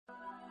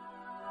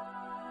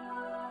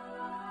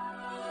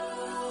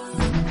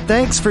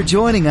Thanks for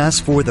joining us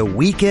for the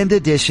weekend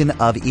edition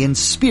of In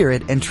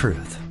Spirit and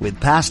Truth with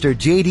Pastor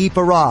J.D.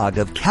 Farag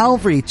of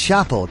Calvary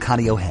Chapel,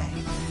 Kaneohe.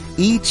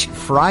 Each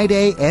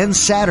Friday and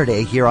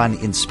Saturday here on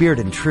In Spirit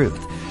and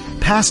Truth,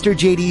 Pastor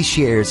J.D.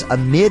 shares a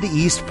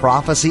Mid-East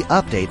prophecy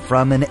update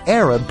from an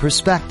Arab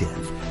perspective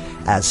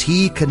as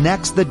he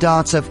connects the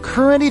dots of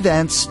current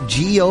events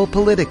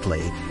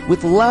geopolitically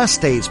with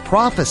last days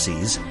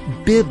prophecies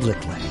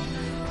biblically.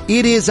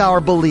 It is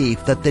our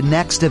belief that the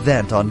next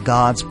event on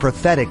God's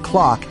prophetic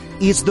clock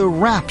is the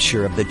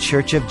rapture of the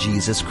Church of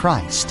Jesus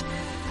Christ.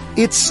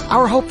 It's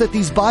our hope that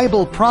these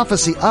Bible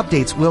prophecy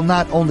updates will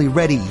not only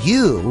ready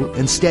you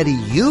and steady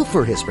you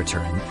for His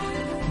return,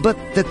 but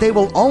that they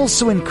will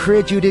also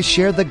encourage you to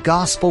share the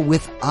gospel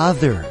with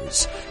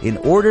others in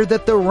order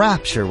that the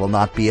rapture will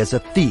not be as a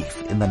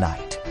thief in the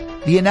night.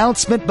 The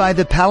announcement by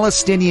the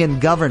Palestinian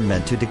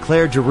government to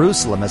declare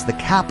Jerusalem as the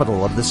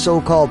capital of the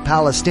so-called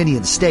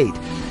Palestinian state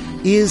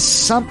is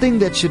something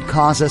that should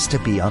cause us to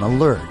be on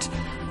alert.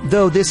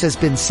 Though this has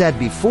been said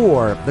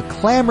before, the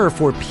clamor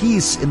for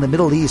peace in the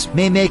Middle East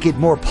may make it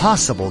more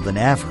possible than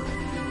ever.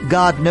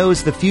 God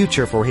knows the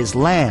future for His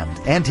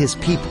land and His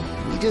people.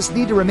 We just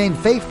need to remain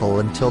faithful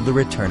until the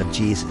return of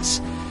Jesus.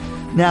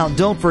 Now,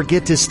 don't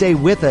forget to stay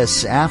with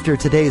us after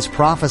today's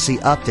prophecy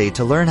update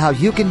to learn how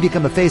you can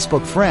become a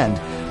Facebook friend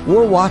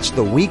or watch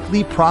the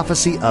weekly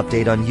prophecy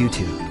update on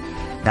YouTube.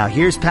 Now,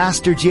 here's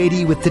Pastor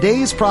J.D. with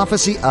today's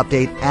prophecy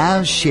update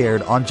as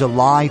shared on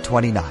July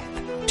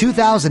 29th,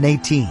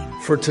 2018.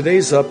 For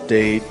today's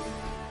update,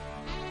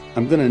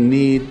 I'm going to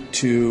need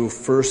to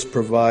first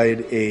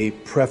provide a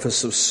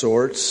preface of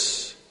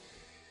sorts.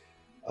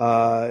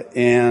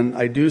 And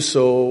I do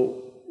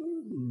so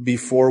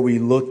before we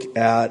look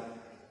at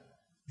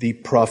the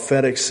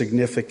prophetic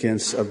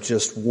significance of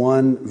just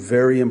one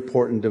very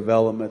important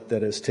development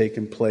that has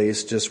taken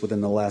place just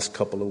within the last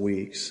couple of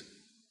weeks.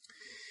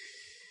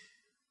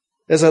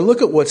 As I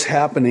look at what's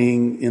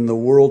happening in the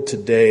world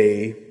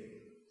today,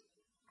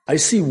 I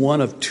see one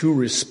of two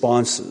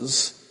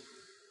responses,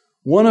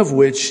 one of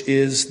which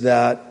is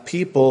that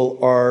people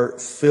are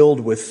filled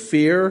with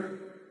fear,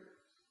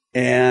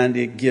 and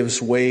it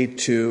gives way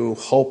to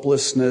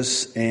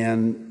hopelessness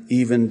and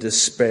even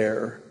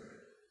despair.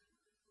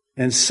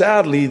 And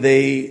sadly,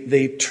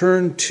 they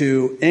turn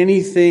to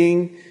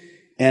anything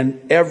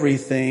and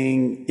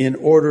everything in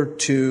order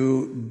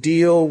to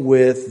deal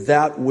with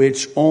that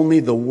which only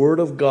the Word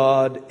of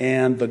God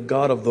and the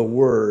God of the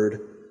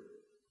Word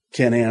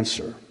can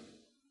answer.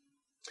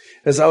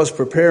 As I was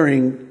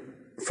preparing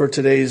for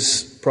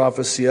today's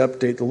prophecy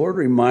update, the Lord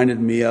reminded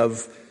me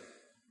of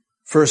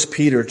 1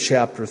 Peter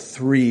chapter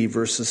 3,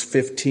 verses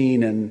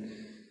 15 and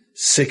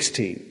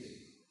 16.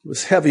 It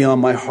was heavy on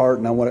my heart,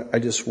 and I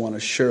just want to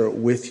share it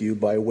with you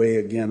by way,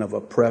 again, of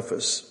a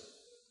preface.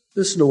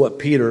 Listen to what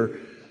Peter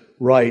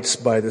writes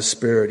by the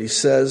Spirit. He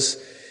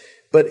says,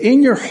 "But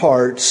in your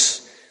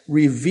hearts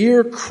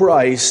revere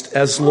Christ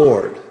as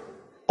Lord.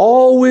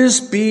 Always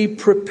be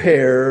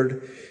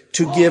prepared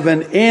to give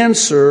an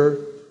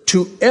answer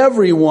to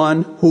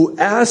everyone who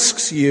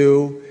asks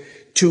you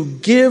to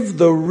give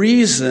the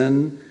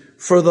reason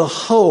for the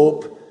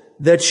hope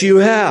that you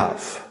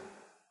have."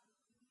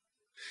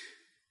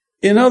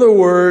 In other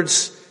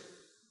words,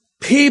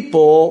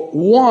 people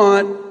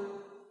want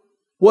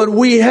what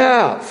we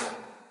have.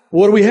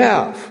 What do we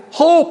have?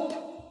 Hope.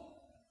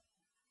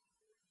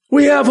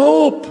 We have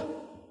hope.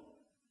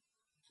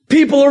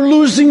 People are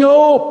losing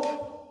hope.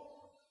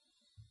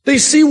 They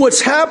see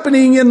what's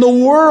happening in the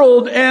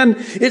world and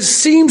it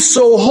seems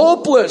so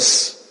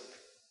hopeless.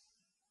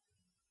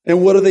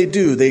 And what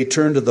do? They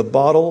turn to the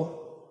bottle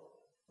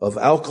of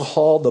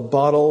alcohol, the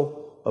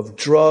bottle of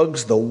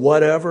drugs, the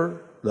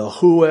whatever, the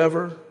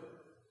whoever,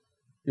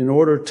 in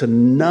order to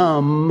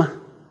numb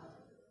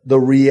the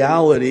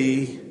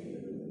reality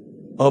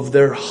of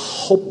their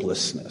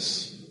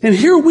hopelessness. And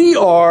here we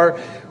are,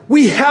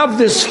 we have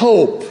this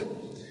hope.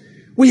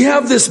 We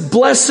have this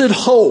blessed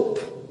hope.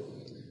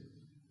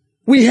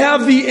 We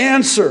have the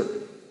answer.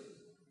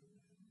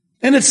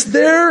 And it's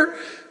there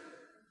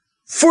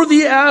for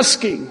the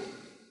asking.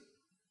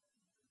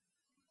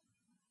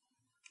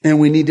 And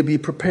we need to be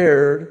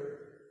prepared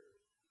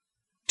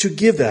to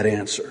give that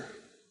answer.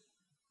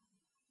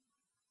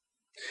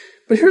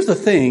 But here's the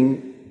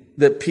thing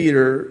that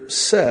Peter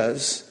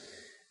says,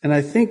 and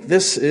I think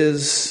this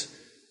is,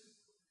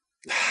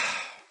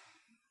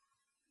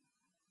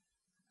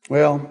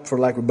 well, for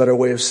lack of a better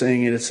way of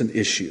saying it, it's an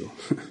issue.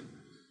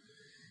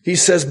 He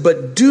says,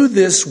 "But do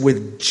this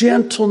with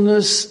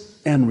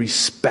gentleness and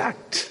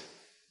respect,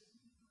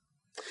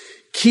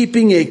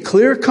 keeping a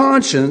clear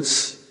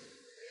conscience,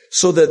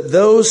 so that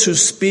those who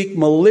speak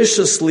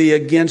maliciously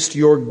against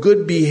your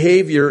good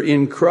behavior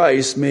in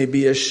Christ may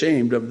be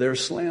ashamed of their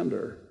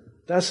slander."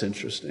 That's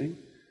interesting,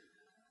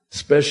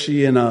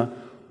 especially in a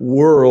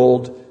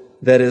world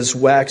that is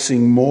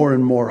waxing more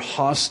and more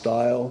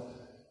hostile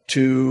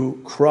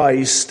to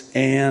Christ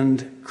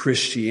and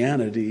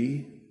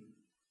Christianity.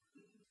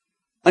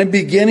 I'm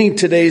beginning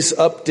today's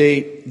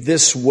update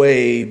this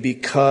way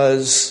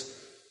because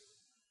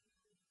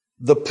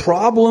the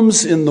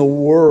problems in the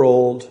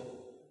world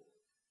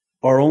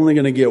are only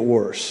going to get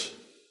worse.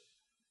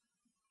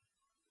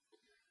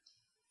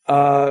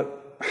 I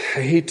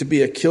hate to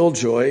be a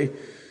killjoy,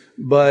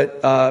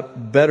 but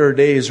better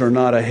days are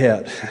not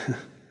ahead.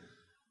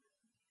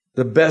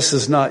 The best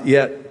is not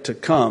yet to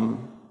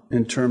come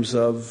in terms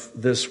of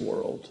this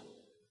world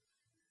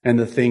and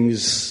the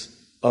things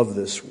of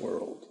this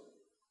world.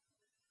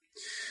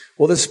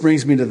 Well, this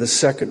brings me to the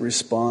second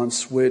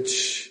response,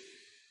 which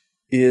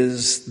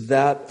is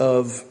that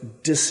of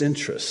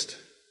disinterest,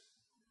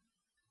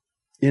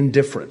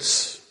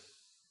 indifference.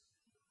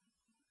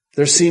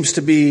 There seems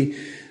to be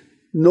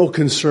no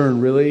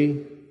concern,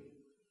 really,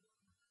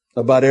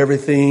 about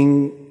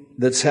everything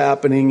that's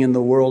happening in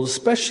the world,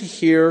 especially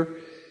here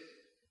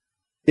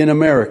in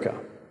America.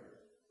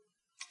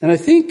 And I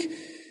think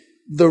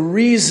the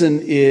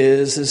reason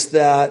is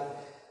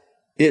that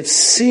it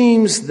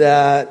seems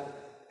that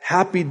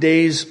happy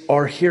days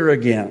are here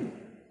again.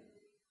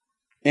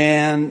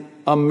 And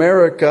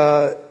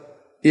America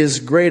is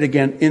great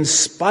again, in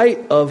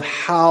spite of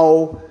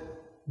how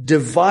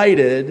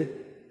divided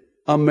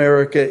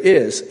America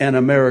is. And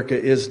America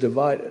is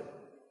divided.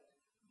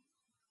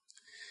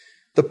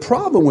 The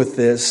problem with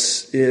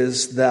this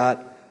is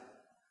that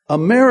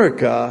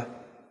America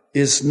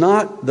is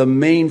not the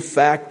main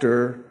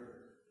factor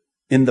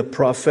in the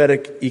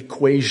prophetic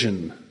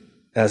equation,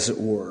 as it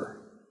were.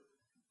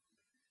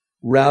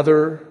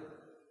 Rather,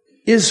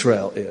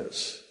 Israel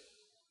is.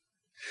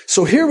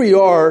 So here we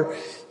are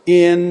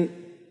in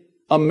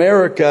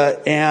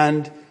America,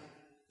 and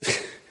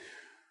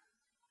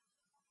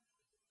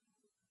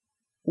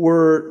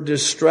we're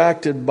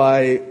distracted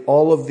by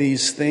all of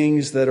these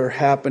things that are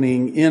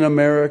happening in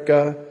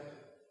America,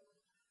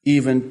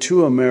 even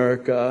to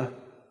America,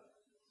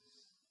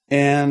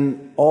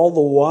 and all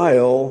the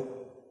while,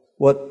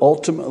 what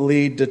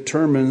ultimately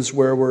determines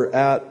where we're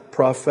at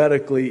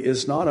prophetically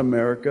is not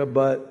America,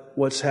 but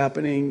what's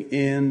happening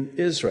in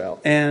Israel.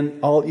 And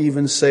I'll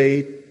even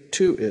say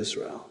to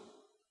Israel.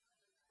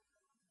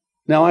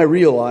 Now, I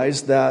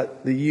realize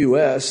that the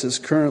U.S. is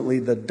currently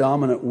the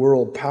dominant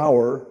world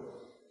power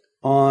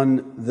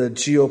on the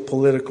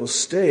geopolitical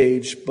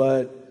stage,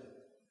 but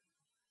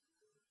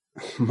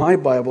my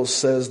Bible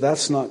says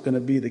that's not going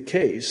to be the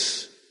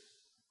case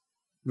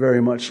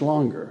very much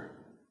longer.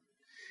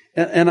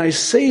 And I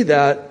say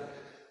that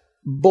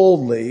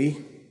boldly,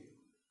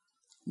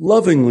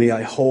 lovingly,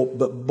 I hope,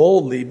 but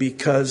boldly,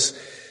 because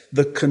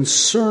the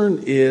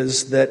concern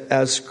is that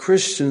as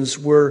Christians,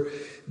 we're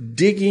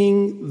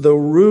digging the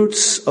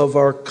roots of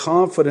our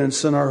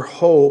confidence and our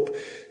hope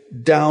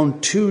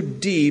down too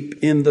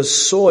deep in the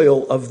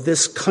soil of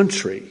this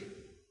country,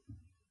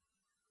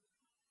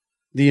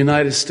 the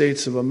United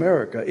States of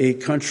America, a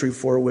country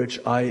for which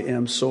I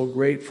am so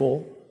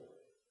grateful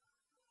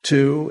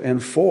to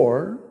and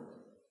for.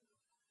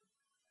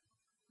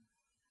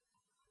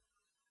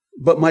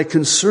 But my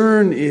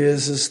concern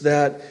is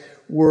that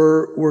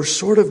we're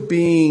sort of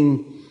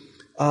being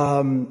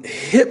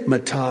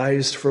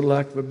hypnotized, for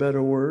lack of a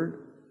better word,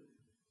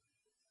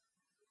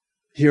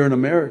 here in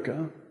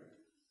America.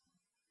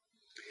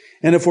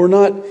 And if we're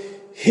not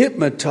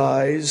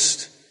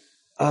hypnotized,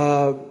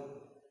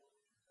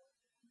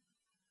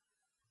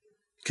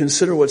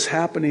 consider what's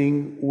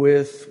happening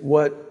with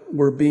what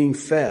we're being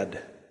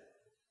fed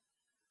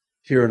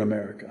here in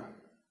America.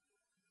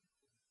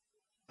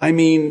 I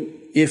mean,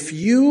 if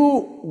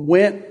you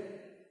went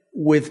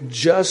with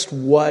just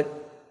what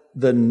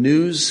the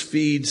news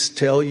feeds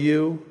tell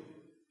you,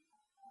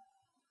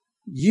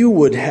 you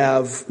would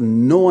have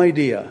no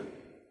idea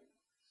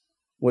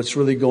what's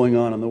really going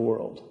on in the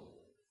world.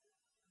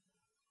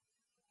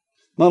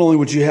 Not only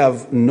would you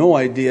have no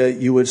idea,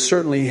 you would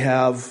certainly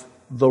have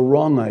the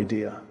wrong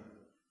idea.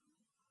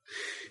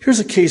 Here's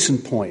a case in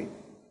point.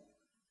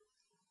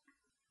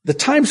 The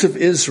Times of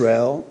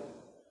Israel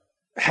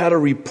had a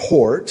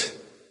report,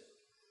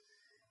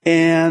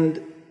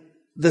 and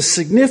the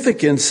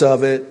significance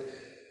of it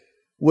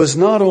was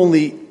not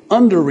only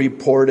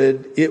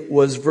underreported, it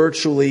was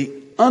virtually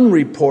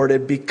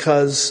unreported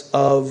because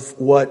of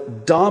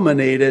what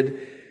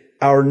dominated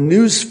our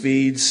news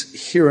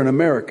feeds here in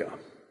America.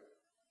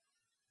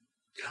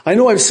 I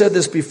know I've said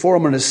this before,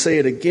 I'm going to say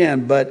it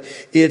again, but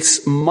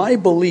it's my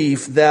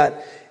belief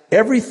that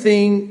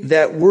everything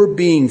that we're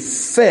being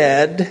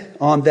fed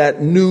on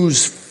that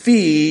news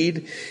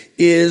feed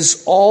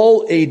is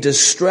all a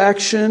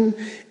distraction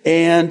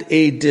and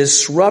a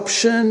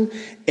disruption,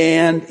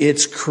 and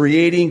it's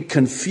creating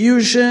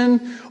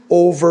confusion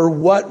over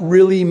what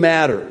really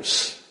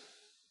matters.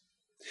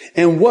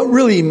 And what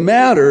really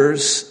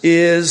matters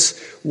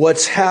is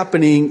what's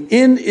happening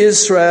in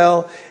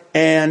Israel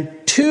and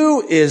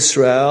to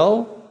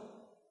Israel.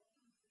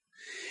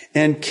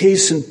 And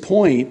case in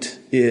point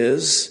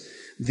is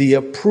the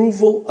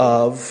approval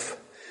of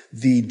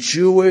the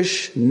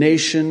Jewish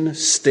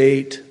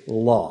nation-state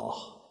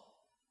law.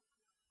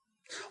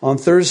 On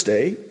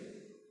Thursday,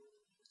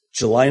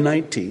 July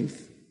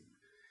 19th,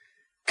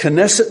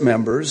 Knesset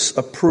members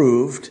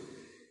approved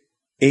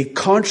a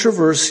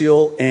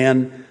controversial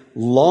and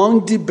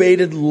long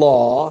debated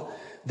law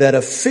that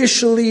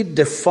officially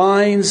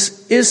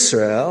defines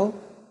Israel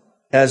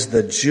as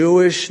the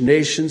Jewish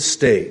nation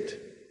state.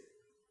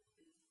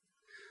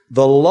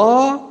 The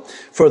law,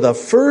 for the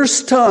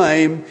first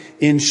time,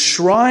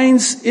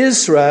 enshrines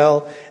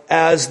Israel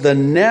as the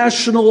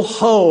national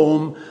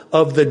home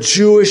of the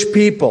Jewish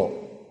people.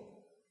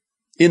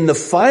 In the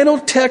final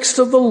text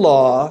of the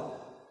law,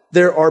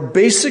 there are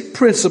basic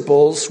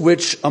principles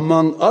which,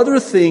 among other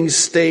things,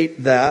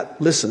 state that,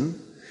 listen,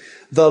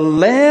 the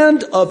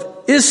land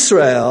of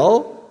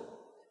Israel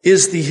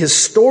is the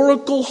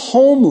historical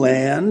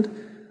homeland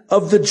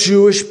of the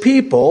Jewish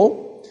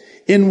people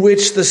in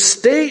which the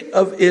state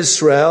of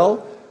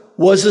Israel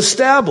was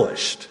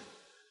established.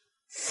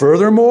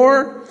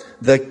 Furthermore,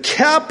 the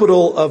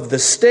capital of the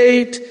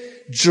state,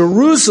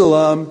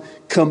 Jerusalem,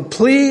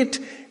 complete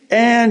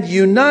and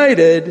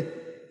united,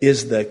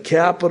 is the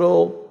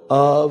capital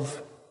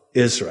of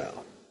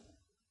Israel.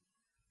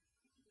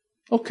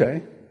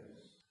 Okay.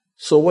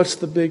 So what's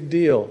the big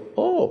deal?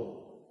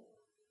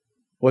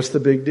 What's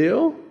the big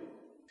deal?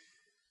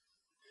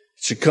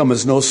 It should come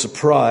as no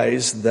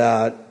surprise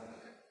that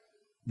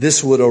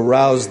this would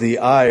arouse the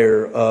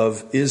ire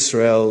of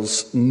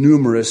Israel's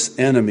numerous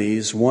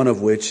enemies, one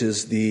of which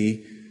is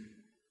the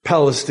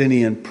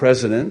Palestinian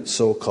president,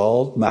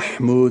 so-called,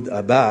 Mahmoud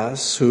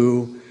Abbas,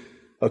 who,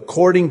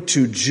 according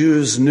to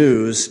Jews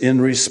News,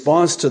 in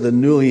response to the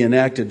newly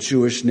enacted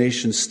Jewish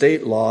nation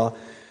state law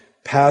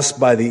passed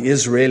by the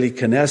Israeli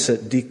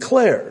Knesset,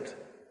 declared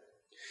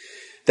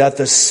that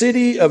the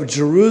city of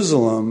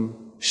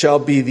Jerusalem shall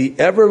be the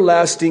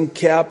everlasting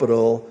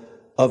capital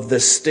of the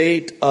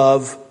state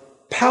of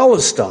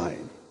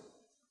Palestine.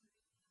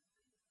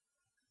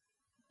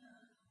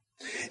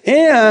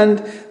 And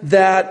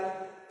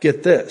that,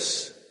 get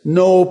this,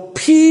 no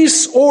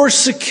peace or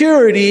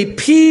security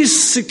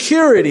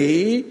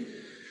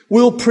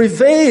will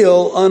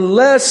prevail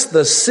unless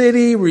the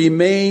city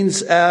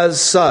remains as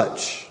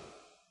such.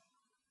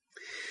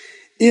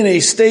 In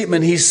a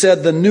statement, he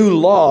said the new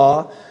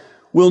law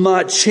will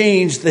not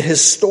change the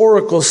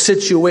historical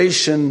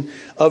situation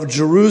of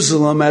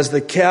Jerusalem as the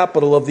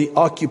capital of the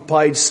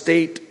occupied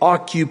state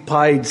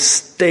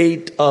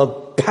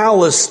of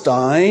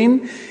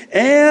Palestine,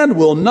 and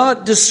will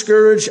not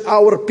discourage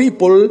our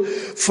people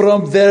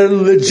from their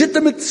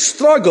legitimate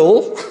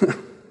struggle,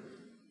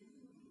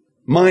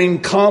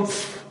 Mein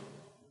Kampf,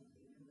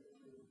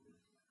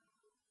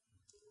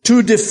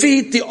 to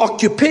defeat the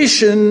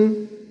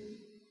occupation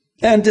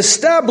and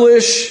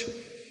establish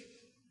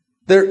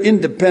their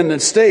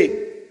independent state.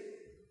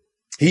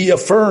 He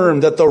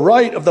affirmed that the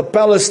right of the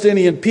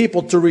Palestinian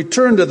people to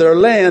return to their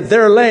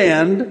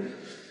land,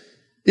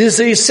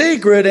 is a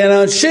sacred and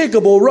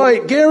unshakable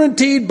right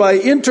guaranteed by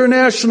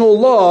international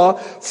law,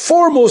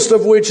 foremost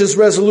of which is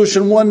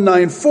Resolution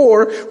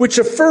 194, which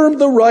affirmed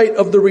the right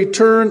of the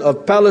return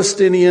of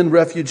Palestinian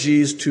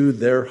refugees to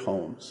their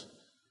homes.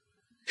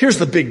 Here's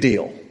the big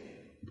deal.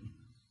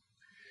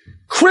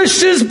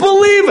 Christians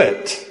believe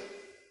it.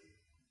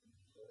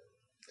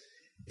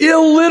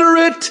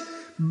 Illiterate,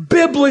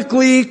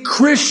 biblically,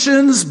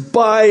 Christians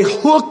by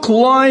hook,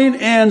 line,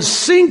 and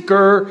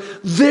sinker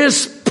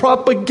this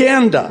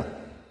propaganda,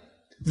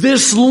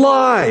 this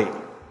lie.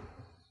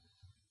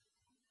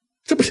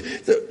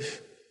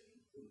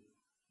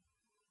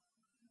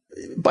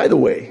 By the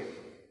way,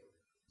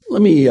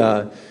 let me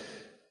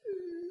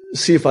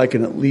see if I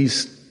can at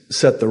least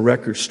set the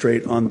record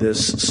straight on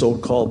this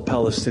so-called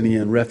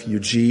Palestinian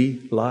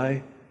refugee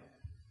lie.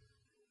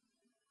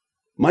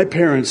 My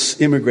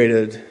parents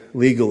immigrated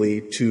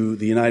legally to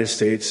the United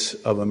States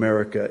of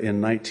America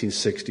in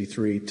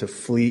 1963 to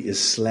flee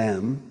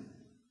Islam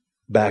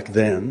back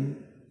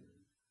then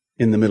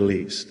in the Middle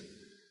East.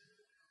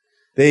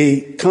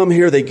 They come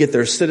here, they get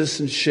their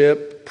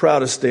citizenship,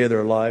 proudest day of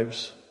their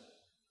lives.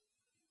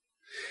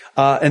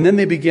 And then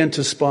they began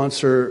to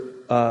sponsor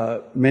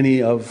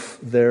many of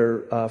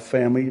their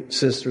family,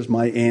 sisters,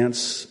 my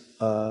aunts,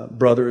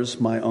 brothers,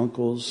 my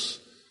uncles,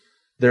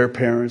 their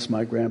parents,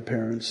 my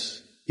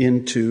grandparents,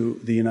 into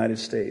the United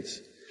States.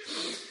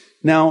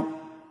 Now,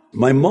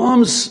 my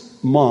mom's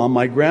mom,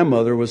 my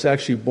grandmother, was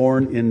actually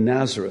born in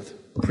Nazareth,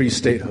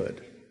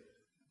 pre-statehood,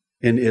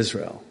 in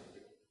Israel.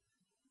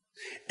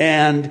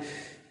 And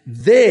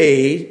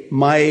they,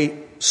 my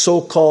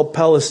so-called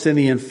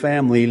Palestinian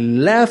family,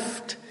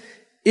 left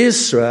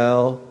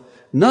Israel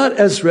not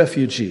as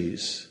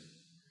refugees,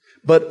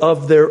 but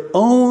of their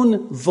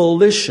own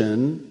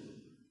volition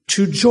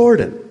to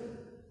Jordan.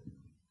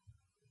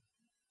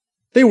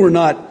 They were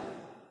not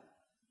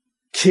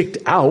kicked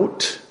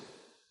out.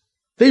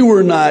 They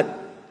were not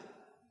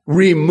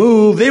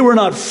removed. They were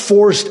not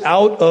forced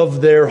out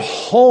of their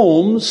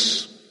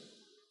homes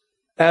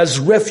as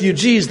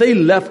refugees. They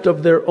left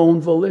of their own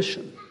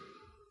volition.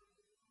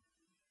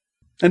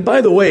 And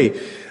by the way,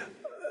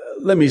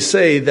 let me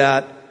say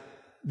that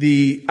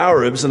the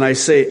Arabs, and I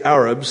say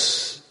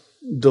Arabs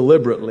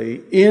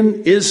deliberately,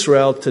 in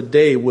Israel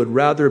today would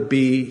rather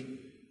be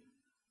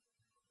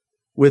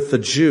with the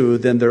Jew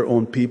than their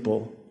own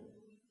people.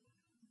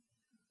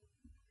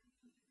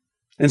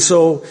 And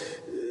so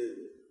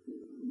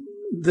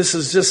this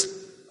is just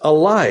a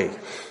lie.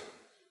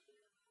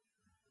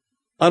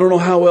 I don't know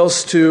how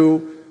else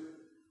to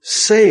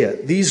say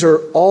it. These are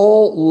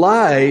all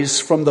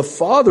lies from the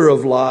father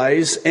of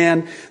lies,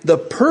 and the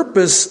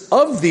purpose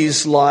of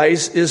these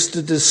lies is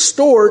to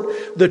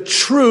distort the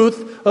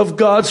truth of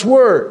God's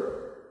word.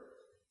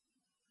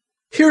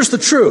 Here's the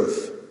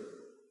truth.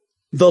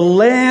 The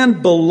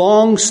land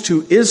belongs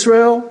to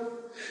Israel.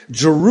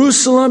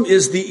 Jerusalem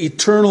is the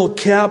eternal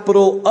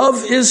capital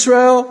of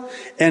Israel,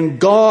 and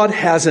God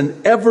has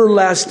an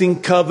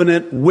everlasting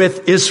covenant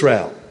with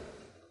Israel.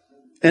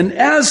 And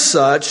as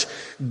such,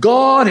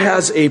 God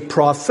has a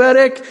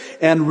prophetic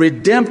and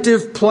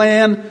redemptive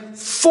plan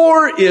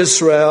for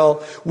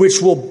Israel,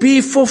 which will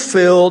be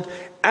fulfilled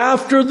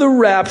after the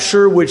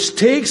rapture, which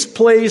takes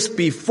place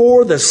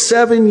before the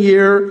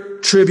 7-year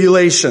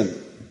tribulation.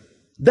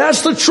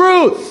 That's the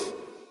truth.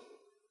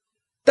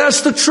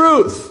 That's the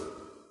truth.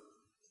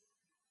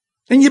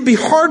 And you'd be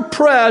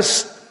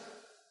hard-pressed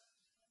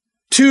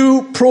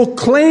to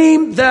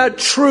proclaim that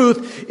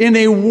truth in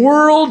a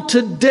world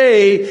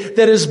today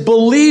that is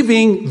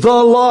believing the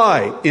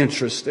lie.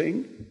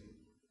 Interesting.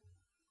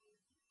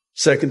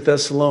 2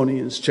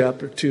 Thessalonians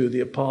chapter 2,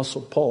 the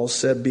Apostle Paul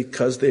said,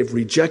 because they've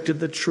rejected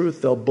the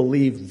truth, they'll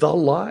believe the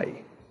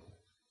lie.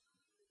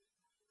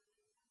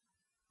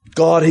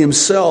 God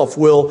himself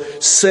will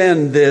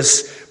send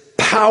this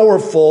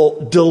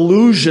powerful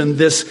delusion,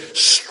 this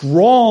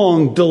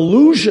strong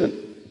delusion.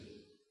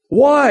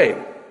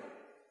 Why?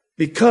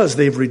 Because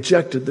they've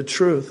rejected the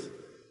truth.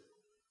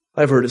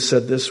 I've heard it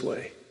said this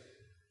way.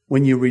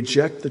 When you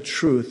reject the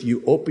truth,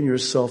 you open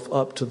yourself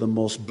up to the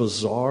most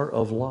bizarre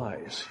of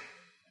lies.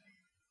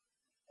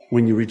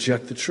 When you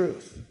reject the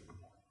truth.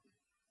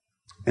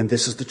 And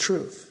this is the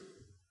truth.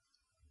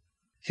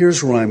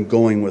 Here's where I'm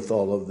going with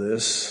all of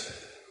this.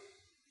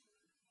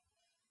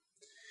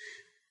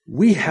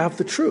 We have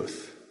the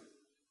truth.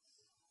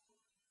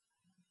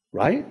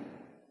 Right?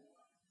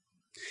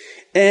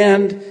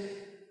 And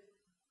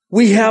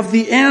we have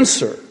the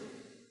answer.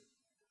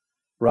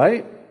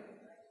 Right?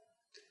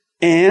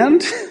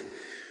 And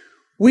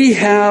we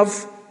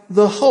have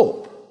the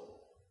hope.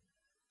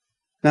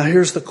 Now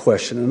here's the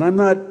question, and I'm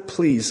not,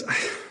 please,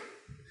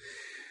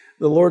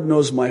 the Lord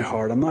knows my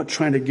heart. I'm not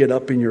trying to get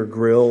up in your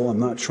grill. I'm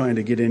not trying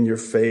to get in your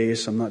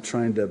face. I'm not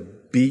trying to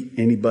beat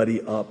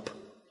anybody up.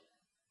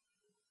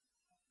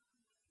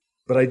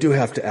 But I do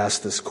have to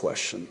ask this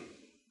question.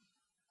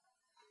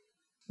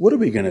 What are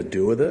we going to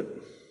do with it?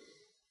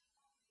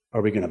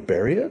 Are we going to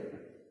bury it?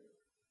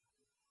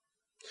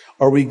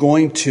 Are we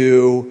going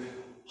to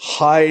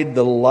hide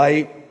the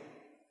light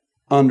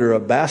under a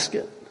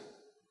basket?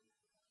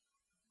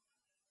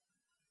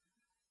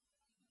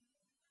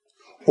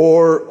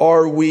 Or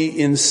are we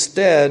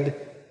instead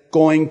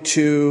going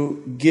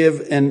to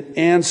give an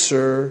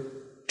answer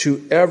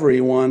to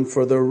everyone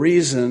for the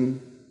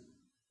reason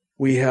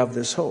we have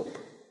this hope?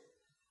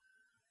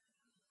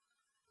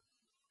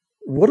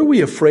 What are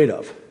we afraid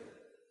of?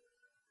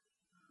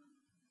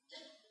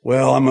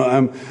 Well,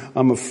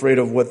 I'm afraid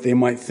of what they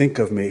might think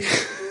of me.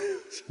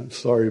 I'm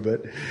sorry,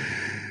 but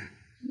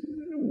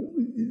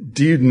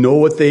do you know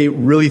what they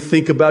really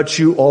think about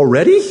you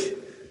already?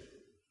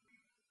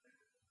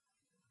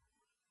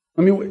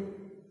 I mean,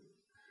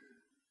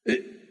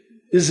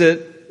 is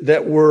it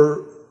that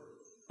we're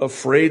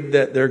afraid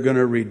that they're going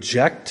to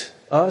reject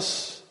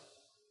us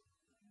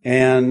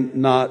and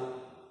not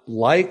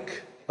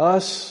like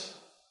us?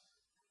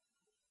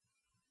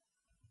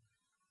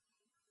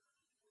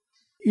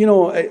 You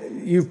know,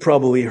 you've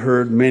probably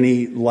heard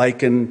many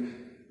liken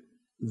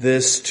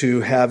this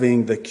to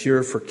having the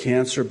cure for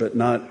cancer but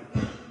not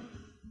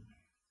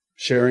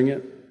sharing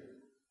it.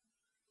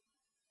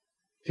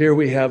 Here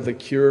we have the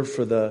cure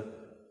for the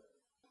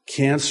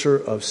cancer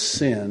of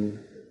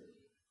sin,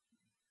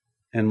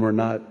 and we're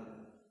not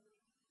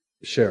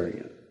sharing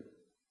it.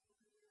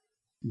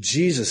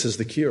 Jesus is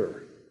the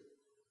cure.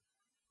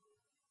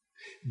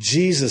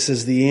 Jesus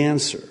is the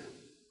answer.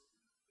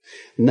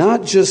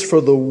 Not just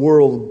for the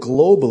world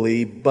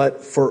globally,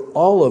 but for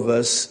all of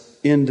us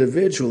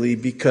individually,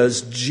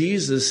 because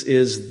Jesus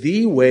is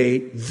the way,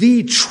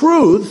 the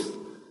truth,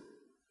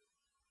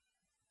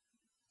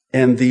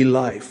 and the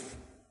life.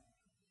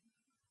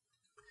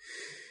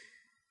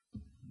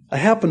 I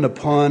happened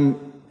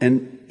upon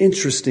an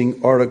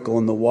interesting article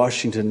in the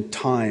Washington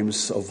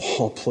Times, of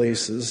all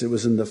places. It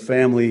was in the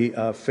family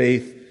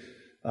faith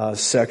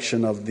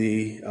section of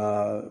the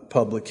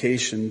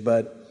publication,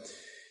 but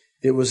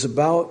it was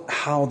about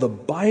how the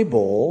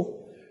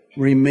Bible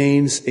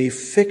remains a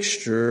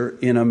fixture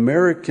in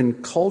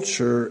American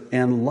culture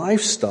and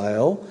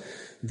lifestyle.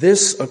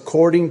 This,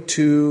 according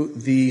to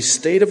the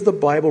State of the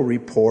Bible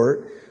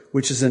report,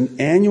 which is an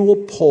annual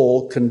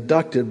poll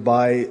conducted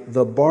by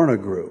the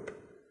Barna Group.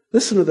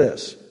 Listen to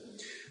this.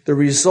 The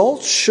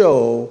results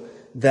show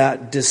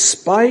that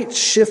despite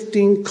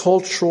shifting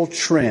cultural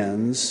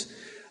trends,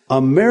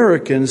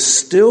 Americans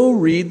still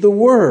read the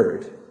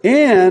Word,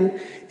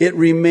 and it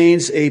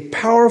remains a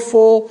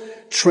powerful,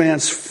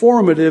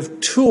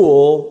 transformative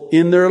tool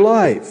in their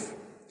life.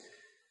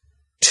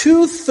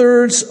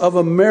 2/3 of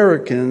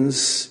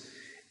Americans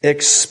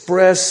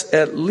express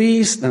at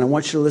least, and I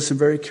want you to listen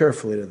very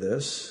carefully to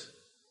this,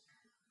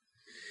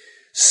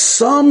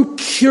 some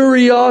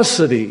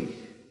curiosity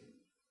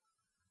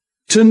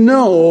to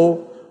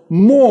know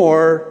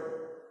more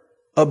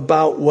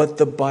about what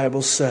the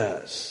Bible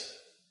says.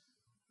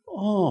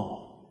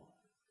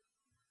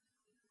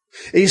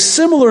 A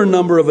similar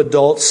number of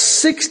adults,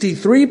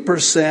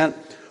 63%,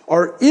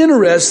 are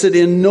interested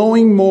in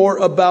knowing more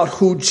about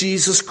who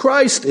Jesus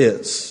Christ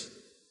is,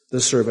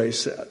 the survey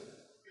said.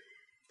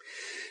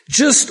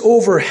 Just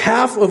over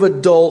half of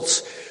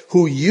adults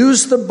who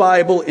use the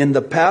Bible in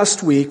the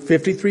past week,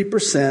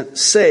 53%,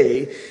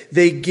 say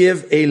they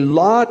give a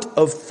lot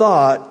of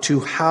thought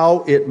to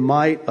how it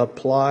might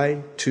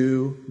apply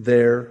to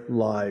their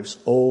lives.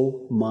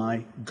 Oh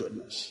my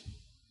goodness.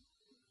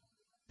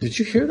 Did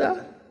you hear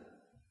that?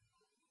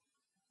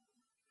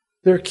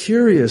 They're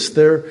curious.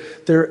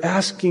 They're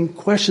asking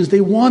questions.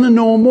 They want to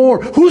know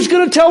more. Who's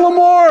going to tell them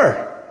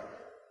more?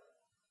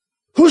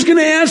 Who's going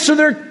to answer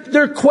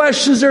their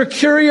questions, their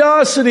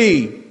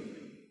curiosity?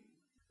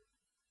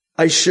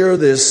 I share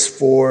this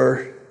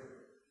for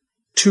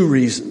two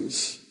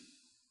reasons.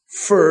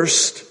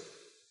 First,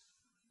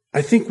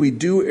 I think we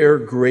do err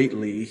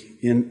greatly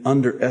in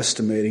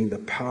underestimating the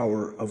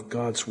power of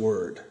God's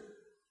Word.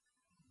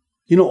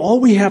 You know, all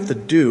we have to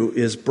do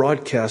is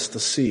broadcast the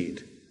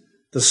seed.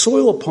 The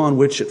soil upon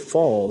which it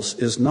falls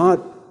is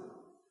not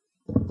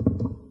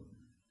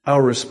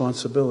our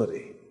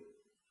responsibility.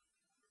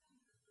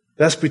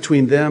 That's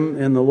between them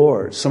and the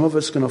Lord. Some of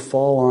it's going to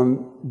fall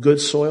on good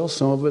soil.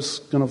 Some of it's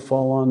going to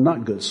fall on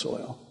not good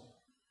soil.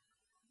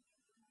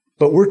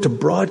 But we're to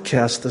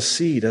broadcast the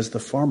seed as the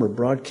farmer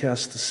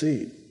broadcasts the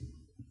seed.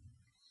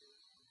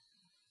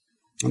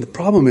 And the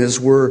problem is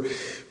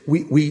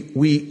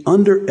we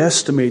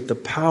underestimate the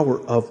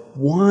power of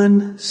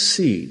one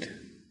seed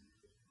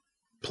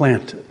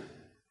planted.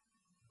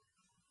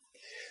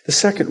 The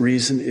second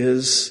reason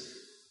is,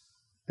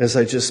 as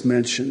I just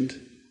mentioned,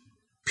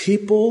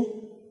 people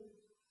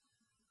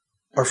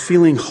are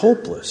feeling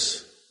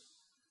hopeless,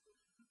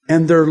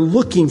 and they're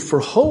looking for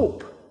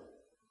hope.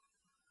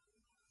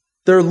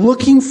 They're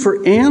looking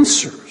for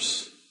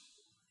answers.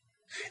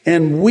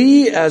 And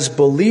we, as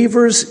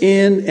believers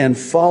in and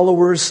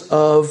followers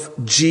of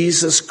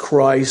Jesus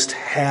Christ,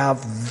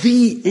 have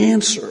the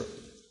answer.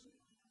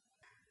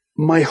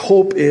 My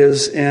hope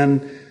is,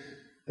 and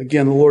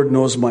again, the Lord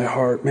knows my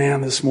heart. Man,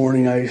 this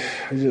morning I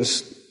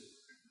just,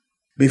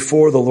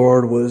 before the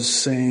Lord, was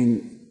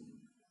saying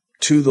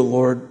to the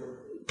Lord,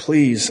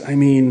 please,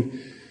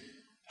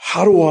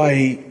 how do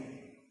I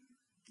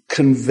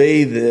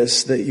convey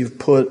this that you've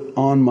put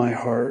on my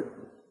heart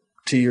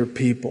to your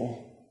people?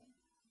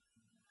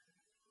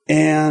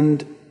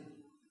 And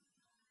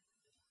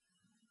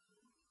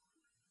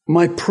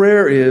my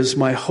prayer is,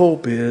 my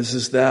hope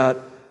is that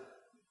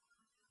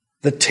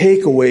the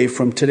takeaway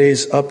from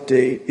today's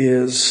update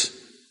is,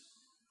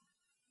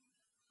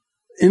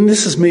 and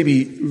this is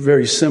maybe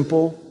very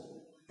simple,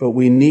 but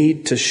we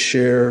need to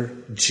share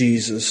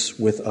Jesus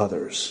with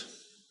others.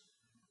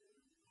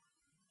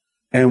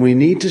 And we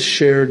need to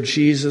share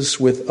Jesus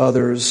with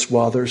others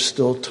while there's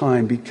still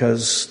time,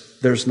 because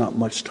there's not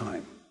much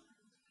time.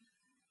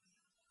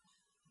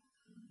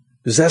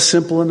 Is that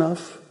simple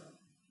enough?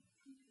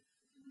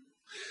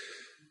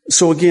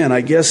 So again,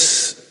 I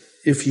guess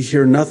if you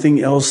hear nothing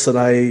else that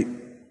I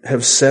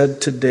have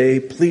said today,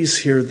 please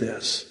hear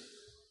this.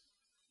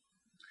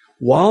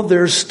 While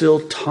there's still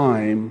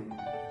time,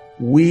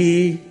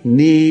 we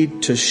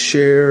need to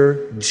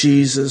share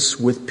Jesus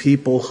with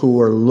people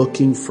who are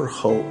looking for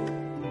hope,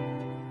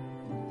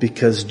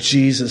 because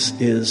Jesus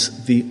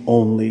is the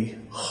only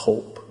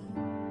hope.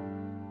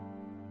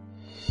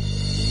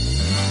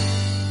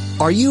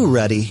 Are you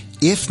ready?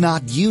 If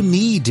not, you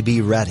need to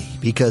be ready,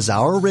 because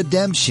our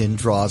redemption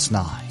draws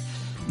nigh.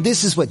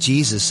 This is what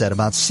Jesus said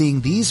about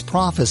seeing these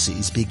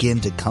prophecies begin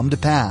to come to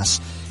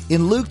pass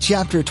in Luke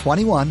chapter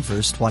 21,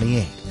 verse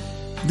 28.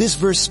 This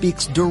verse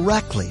speaks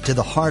directly to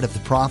the heart of the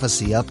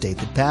prophecy update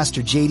that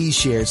Pastor J.D.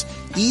 shares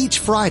each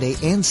Friday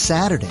and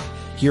Saturday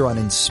here on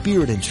In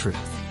Spirit and Truth.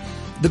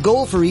 The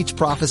goal for each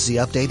prophecy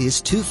update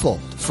is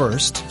twofold.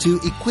 First, to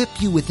equip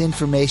you with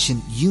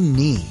information you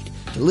need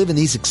to live in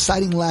these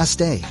exciting last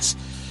days.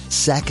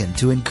 Second,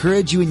 to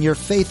encourage you in your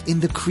faith in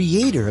the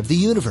Creator of the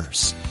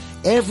universe.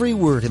 Every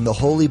word in the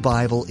Holy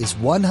Bible is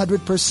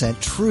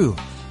 100% true.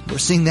 We're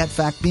seeing that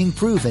fact being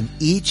proven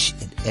each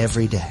and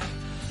every day.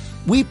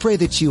 We pray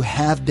that you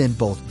have been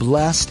both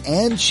blessed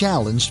and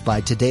challenged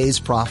by today's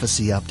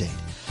prophecy update.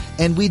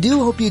 And we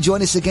do hope you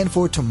join us again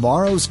for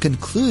tomorrow's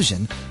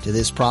conclusion to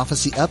this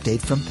prophecy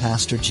update from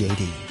Pastor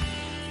J.D.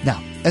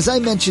 Now, as I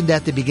mentioned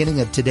at the beginning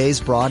of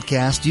today's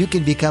broadcast, you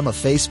can become a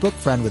Facebook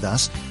friend with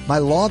us by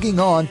logging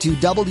on to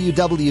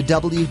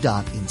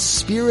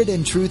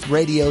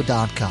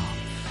www.inspiritandtruthradio.com.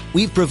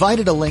 We've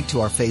provided a link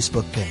to our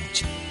Facebook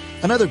page.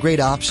 Another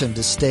great option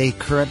to stay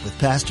current with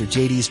Pastor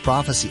J.D.'s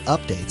prophecy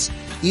updates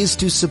is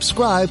to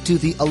subscribe to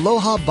the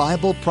Aloha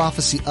Bible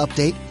Prophecy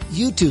Update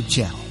YouTube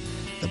channel.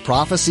 The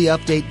Prophecy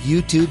Update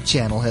YouTube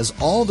channel has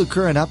all the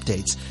current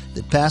updates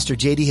that Pastor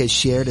JD has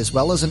shared, as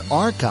well as an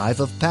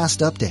archive of past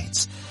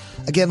updates.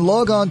 Again,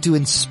 log on to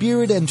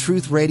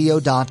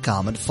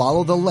inspiritandtruthradio.com and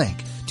follow the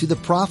link to the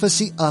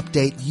Prophecy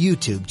Update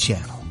YouTube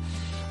channel.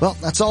 Well,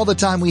 that's all the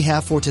time we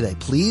have for today.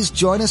 Please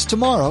join us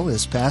tomorrow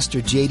as Pastor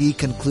JD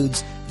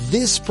concludes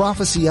this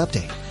prophecy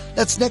update.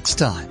 That's next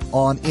time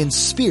on In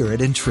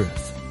Spirit and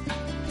Truth.